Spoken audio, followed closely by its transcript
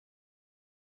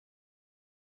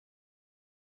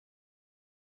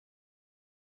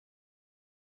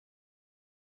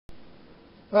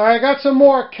I got some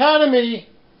more Academy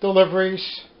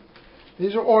deliveries.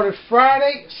 These are ordered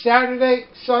Friday, Saturday,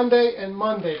 Sunday, and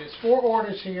Monday. There's 4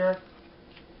 orders here.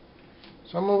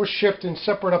 Some of them were shipped in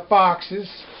separate boxes.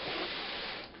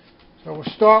 So we'll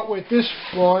start with this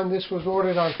one. This was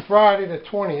ordered on Friday the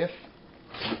 20th.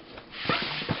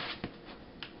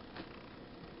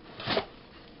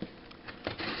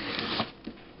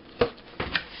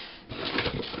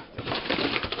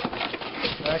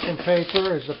 Packing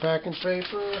paper is the packing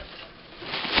paper.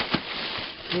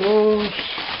 Balloons.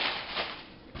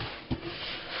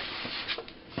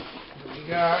 We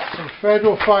got some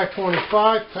Federal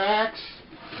 525 packs.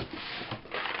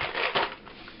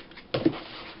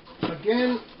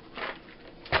 Again,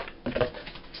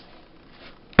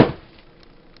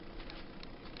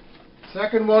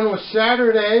 second one was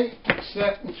Saturday,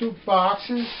 set in 2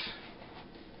 boxes.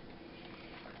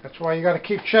 That's why you got to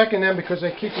keep checking them, because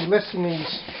they keep listing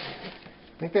these.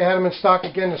 I think they had them in stock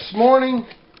again this morning.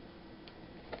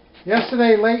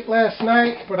 Yesterday, late last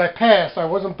night, but I passed. I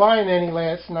wasn't buying any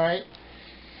last night.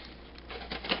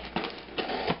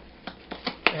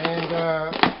 And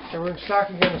they were in stock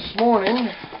again this morning.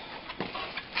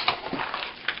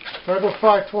 Federal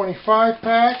 525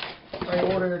 pack. I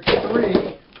ordered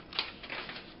 3.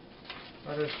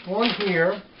 There's 1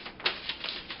 here.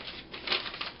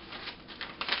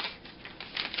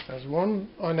 There's 1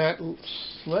 on that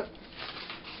slip.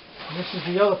 And this is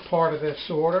the other part of this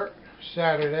order,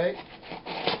 Saturday.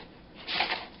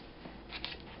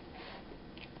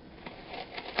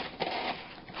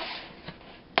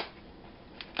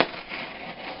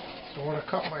 So I want to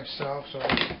cut myself, so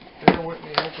bear with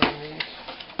me opening these.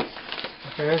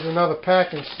 Okay, there's another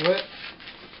packing slip.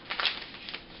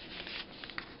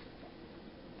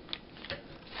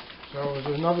 So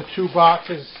there's another 2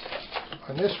 boxes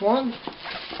on this one.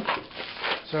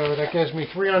 So that gives me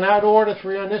 3 on that order,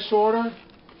 3 on this order.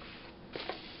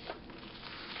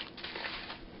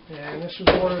 And this was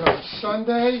ordered on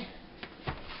Sunday.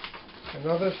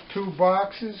 Another 2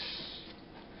 boxes.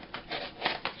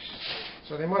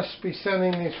 So they must be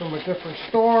sending these from a different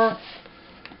store.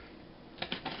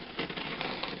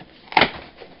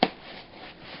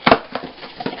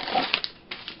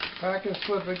 Packing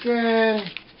slip again.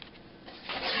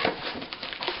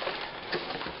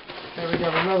 And we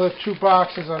got another 2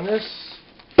 boxes on this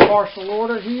partial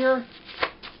order here.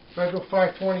 Federal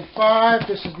 525.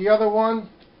 This is the other one.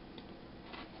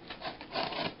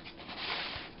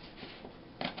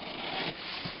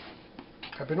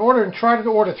 I've been trying to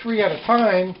order 3 at a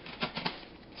time,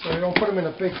 so they don't put them in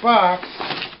a big box,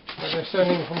 but they're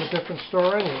sending them from a different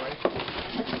store anyway.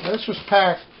 Now this was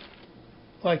packed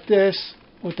like this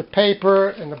with the paper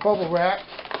and the bubble wrap.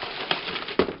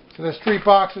 So there's 3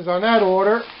 boxes on that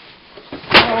order.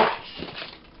 Oh.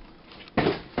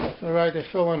 Alright, they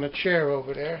fell on the chair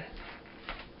over there.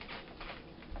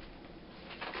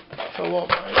 Fell off,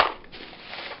 right?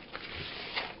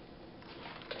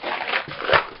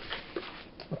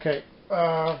 Okay,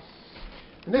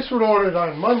 and this was ordered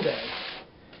on Monday.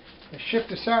 They shipped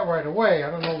this out right away. I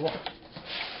don't know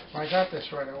why I got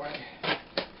this right away.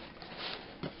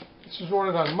 This was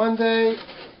ordered on Monday,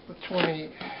 the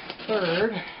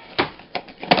 23rd.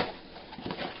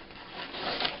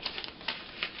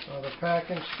 The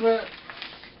packing slip.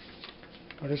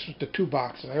 Oh, this was the 2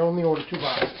 boxes. I only ordered 2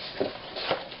 boxes.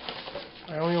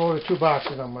 I only ordered 2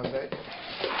 boxes on Monday.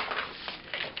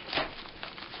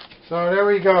 So there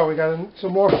we go. We got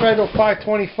some more Federal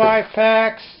 525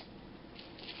 packs.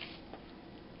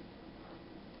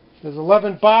 There's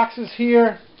 11 boxes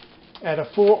here out of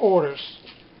 4 orders.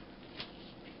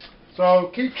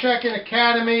 So keep checking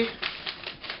Academy.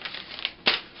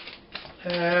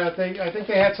 I think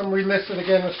they had some relisted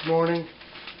again this morning.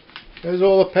 There's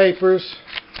all the papers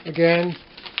again,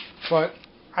 but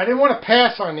I didn't want to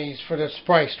pass on these for this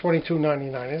price,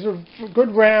 $22.99. These are a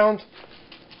good round.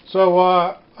 So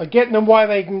I'm getting them while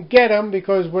they can get them,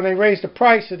 because when they raise the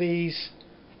price of these,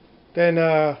 then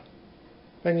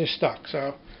you're stuck.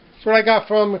 So that's what I got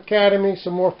from Academy.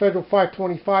 Some more Federal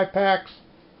 525 packs.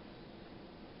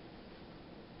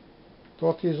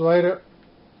 Talk to you later.